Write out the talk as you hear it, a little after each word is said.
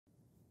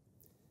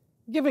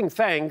Giving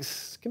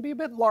thanks can be a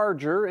bit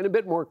larger and a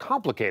bit more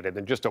complicated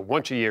than just a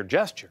once-a-year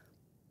gesture.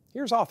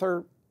 Here's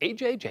author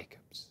A.J.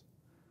 Jacobs.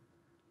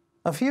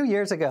 A few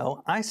years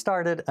ago, I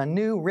started a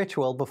new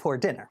ritual before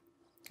dinner.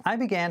 I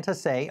began to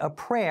say a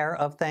prayer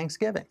of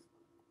thanksgiving.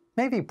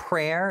 Maybe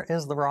prayer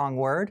is the wrong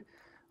word.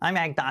 I'm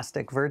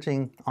agnostic,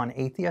 verging on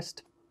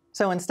atheist.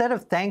 So instead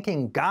of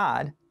thanking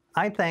God,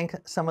 I'd thank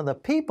some of the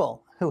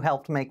people who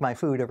helped make my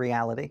food a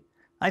reality.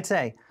 I'd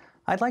say,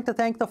 I'd like to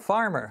thank the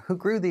farmer who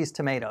grew these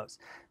tomatoes,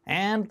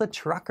 and the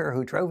trucker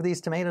who drove these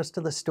tomatoes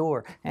to the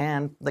store,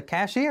 and the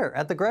cashier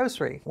at the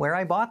grocery where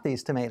I bought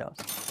these tomatoes.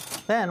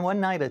 Then one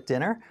night at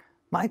dinner,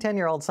 my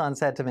 10-year-old son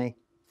said to me,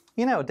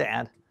 "You know,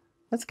 Dad,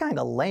 that's kind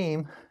of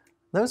lame.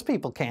 Those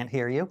people can't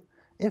hear you.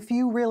 If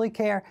you really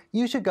care,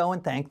 you should go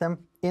and thank them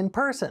in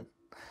person."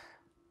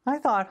 I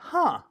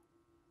thought,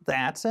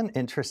 that's an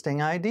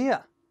interesting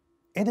idea.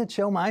 It'd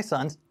show my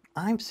sons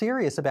I'm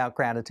serious about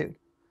gratitude.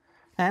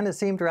 And it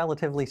seemed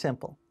relatively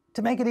simple.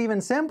 To make it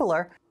even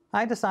simpler,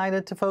 I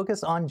decided to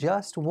focus on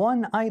just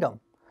one item,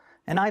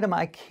 an item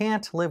I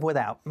can't live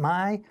without,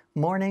 my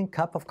morning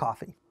cup of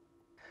coffee.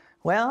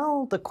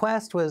 Well, the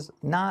quest was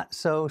not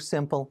so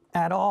simple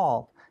at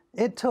all.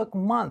 It took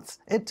months.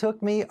 It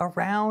took me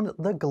around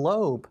the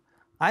globe.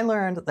 I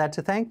learned that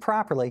to thank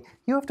properly,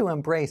 you have to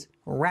embrace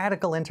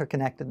radical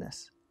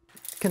interconnectedness.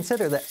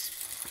 Consider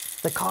this.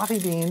 The coffee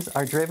beans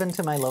are driven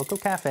to my local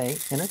cafe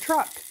in a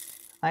truck.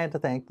 I had to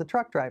thank the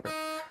truck driver.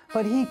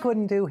 But he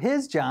couldn't do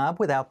his job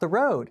without the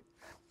road,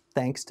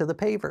 thanks to the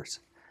pavers.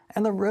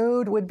 And the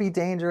road would be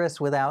dangerous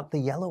without the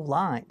yellow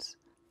lines,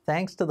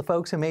 thanks to the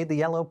folks who made the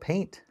yellow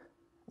paint.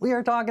 We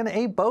are talking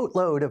a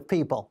boatload of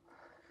people.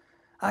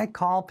 I'd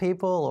call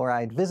people or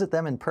I'd visit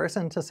them in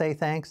person to say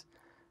thanks.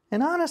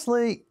 And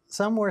honestly,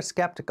 some were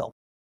skeptical.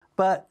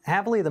 But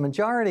happily, the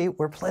majority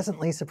were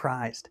pleasantly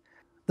surprised.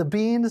 The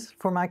beans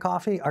for my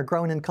coffee are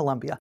grown in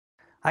Colombia.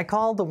 I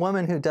called the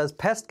woman who does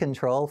pest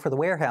control for the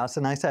warehouse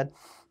and I said,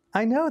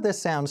 "I know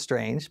this sounds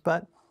strange,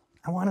 but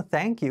I want to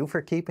thank you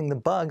for keeping the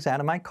bugs out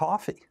of my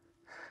coffee."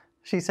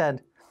 She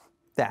said,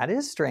 "That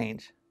is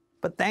strange,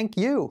 but thank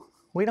you.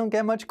 We don't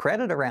get much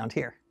credit around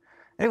here."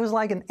 It was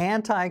like an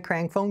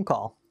anti-crank phone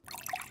call.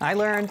 I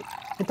learned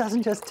it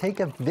doesn't just take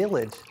a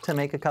village to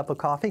make a cup of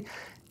coffee,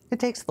 it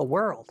takes the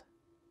world.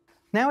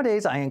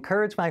 Nowadays, I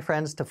encourage my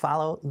friends to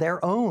follow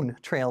their own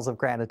trails of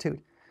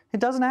gratitude. It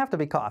doesn't have to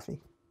be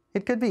coffee.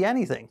 It could be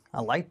anything,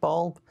 a light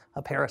bulb,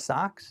 a pair of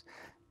socks.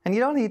 And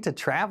you don't need to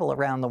travel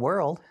around the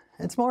world.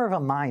 It's more of a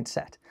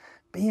mindset,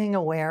 being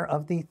aware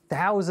of the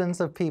thousands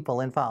of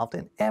people involved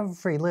in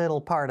every little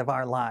part of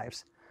our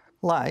lives.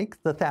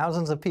 Like the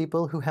thousands of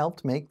people who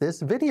helped make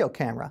this video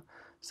camera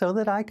so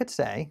that I could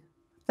say,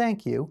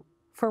 thank you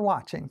for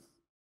watching.